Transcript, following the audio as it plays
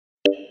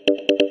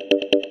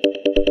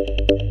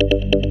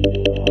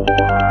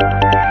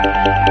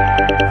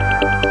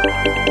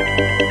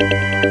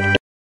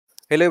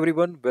Hello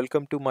everyone,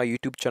 welcome to my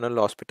YouTube channel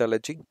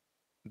Hospitality.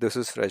 This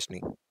is Rajni.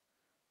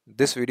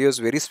 This video is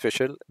very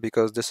special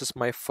because this is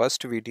my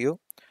first video.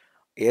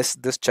 Yes,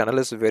 this channel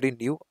is very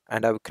new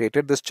and I've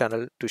created this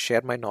channel to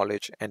share my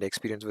knowledge and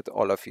experience with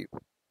all of you.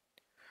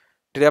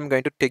 Today I'm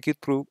going to take you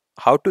through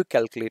how to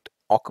calculate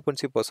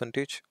occupancy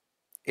percentage,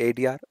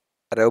 ADR,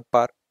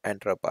 RevPAR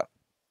and TRevPAR.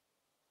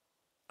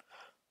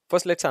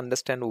 First, let's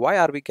understand why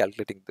are we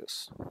calculating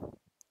this.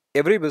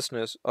 Every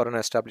business or an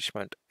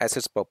establishment has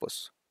its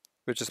purpose,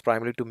 which is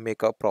primarily to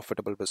make a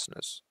profitable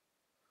business.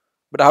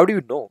 But how do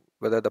you know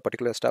whether the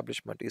particular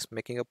establishment is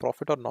making a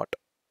profit or not?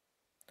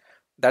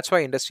 That's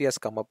why industry has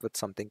come up with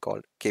something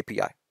called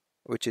KPI,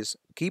 which is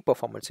key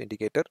performance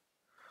indicator,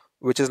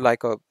 which is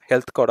like a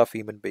health card of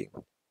human being.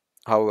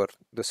 However,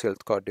 this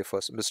health card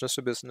differs business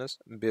to business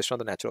based on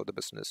the nature of the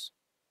business.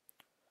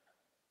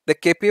 The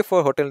KPI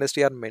for hotel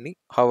industry are many.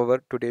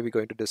 However, today we're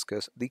going to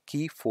discuss the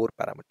key 4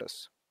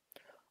 parameters.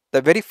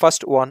 The very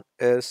first one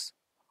is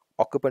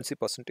occupancy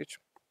percentage.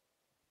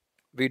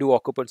 We do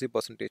occupancy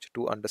percentage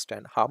to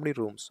understand how many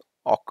rooms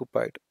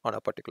occupied on a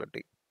particular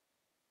day.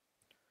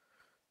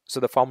 So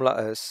the formula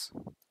is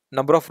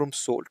number of rooms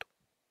sold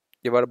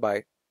divided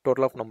by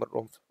total of number of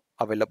rooms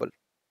available,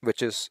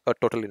 which is a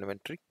total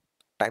inventory,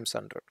 times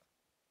 100.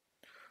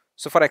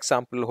 So for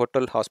example,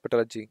 hotel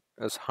Hospitality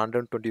is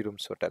 120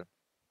 rooms hotel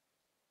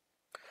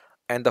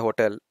and the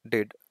hotel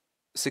did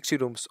 60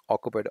 rooms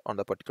occupied on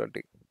the particular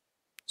day.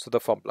 So the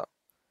formula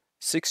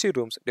 60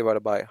 rooms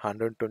divided by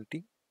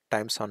 120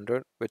 times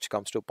 100, which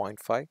comes to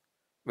 0.5,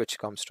 which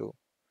comes to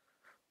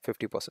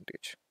 50%.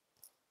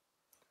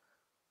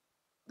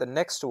 The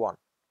next one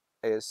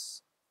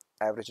is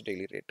average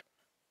daily rate.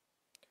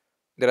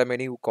 There are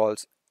many who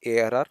calls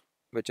ARR,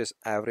 which is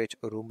average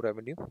room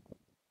revenue,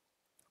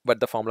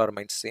 but the formula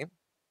remains same.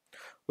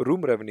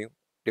 Room revenue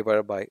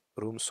divided by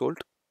room sold,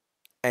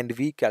 and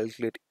we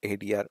calculate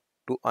ADR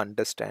to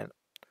understand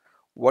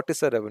what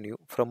is the revenue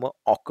from an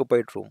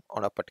occupied room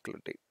on a particular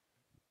day.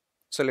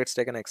 So let's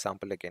take an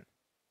example again.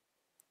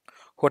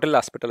 Hotel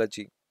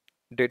Hospitality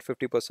did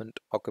 50%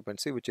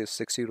 occupancy, which is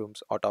 60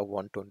 rooms out of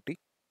 120,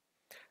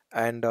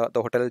 and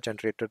the hotel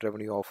generated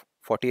revenue of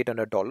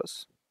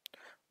 $4,800,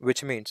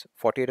 which means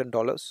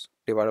 $4,800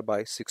 divided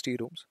by 60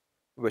 rooms,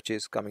 which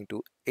is coming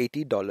to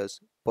 $80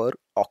 per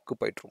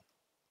occupied room.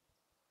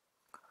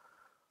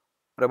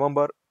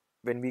 Remember,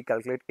 when we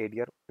calculate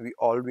ADR, we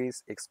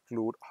always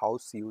exclude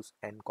house use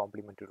and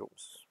complimentary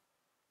rooms.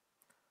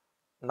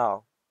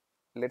 Now,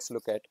 let's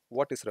look at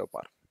what is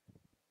RevPAR.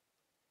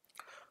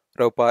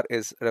 RevPAR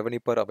is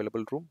revenue per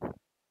available room.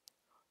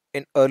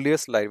 In earlier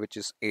slide, which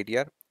is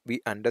ADR,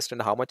 we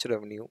understand how much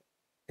revenue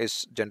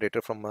is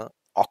generated from an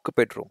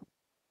occupied room.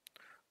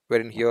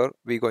 Wherein here,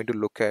 we're going to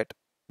look at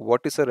what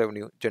is the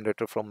revenue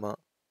generated from a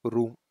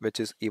room which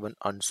is even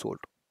unsold.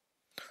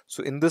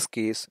 So in this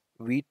case,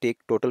 we take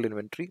total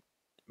inventory,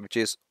 which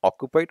is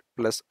occupied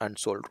plus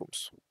unsold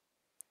rooms.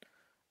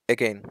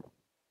 Again,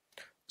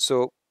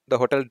 so the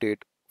hotel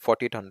did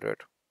 4,800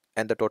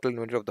 and the total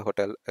inventory of the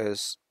hotel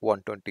is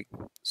 120.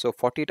 So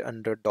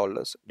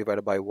 $4,800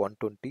 divided by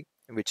 120,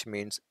 which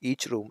means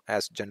each room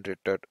has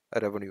generated a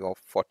revenue of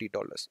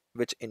 $40,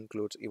 which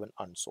includes even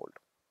unsold.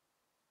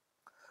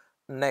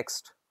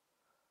 Next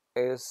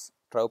is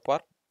TRevPAR,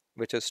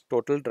 which is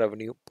total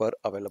revenue per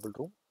available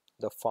room.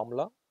 The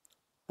formula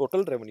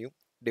total revenue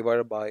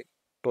divided by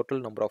total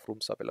number of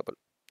rooms available.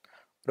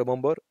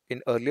 Remember,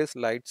 in earlier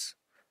slides,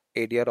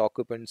 ADR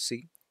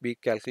occupancy, we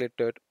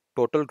calculated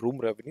total room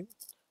revenue,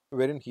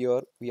 wherein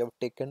here we have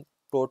taken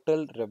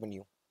total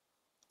revenue,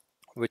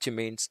 which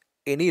means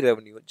any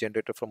revenue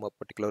generated from a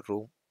particular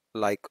room,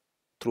 like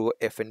through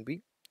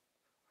F&B,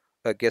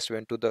 a guest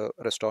went to the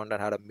restaurant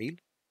and had a meal,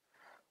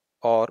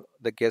 or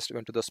the guest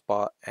went to the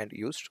spa and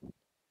used,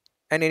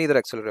 and any other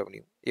actual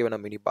revenue, even a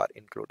mini bar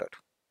included.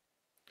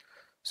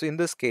 So in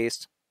this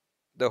case,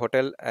 the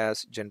hotel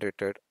has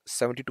generated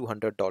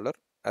 $7,200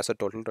 as a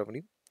total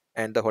revenue,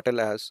 and the hotel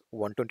has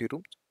 120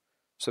 rooms.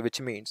 So which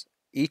means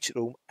each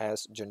room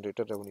has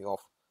generated revenue of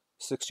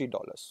 $60.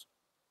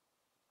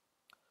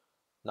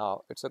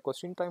 Now it's a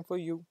question time for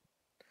you.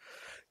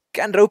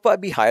 Can RevPAR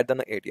be higher than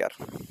ADR?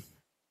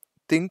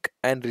 Think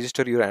and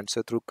register your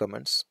answer through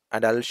comments,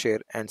 and I'll share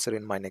answer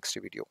in my next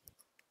video.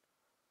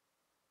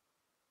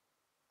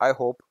 I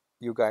hope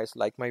you guys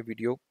like my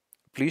video.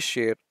 Please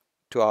share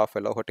to our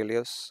fellow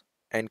hoteliers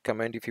and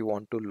comment if you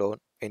want to learn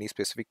any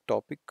specific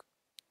topic.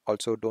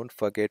 Also, don't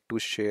forget to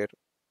share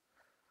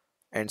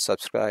and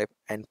subscribe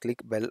and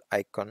click bell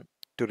icon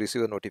to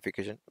receive a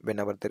notification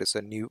whenever there is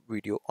a new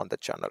video on the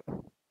channel.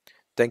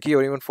 Thank you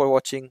everyone for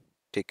watching.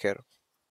 Take care.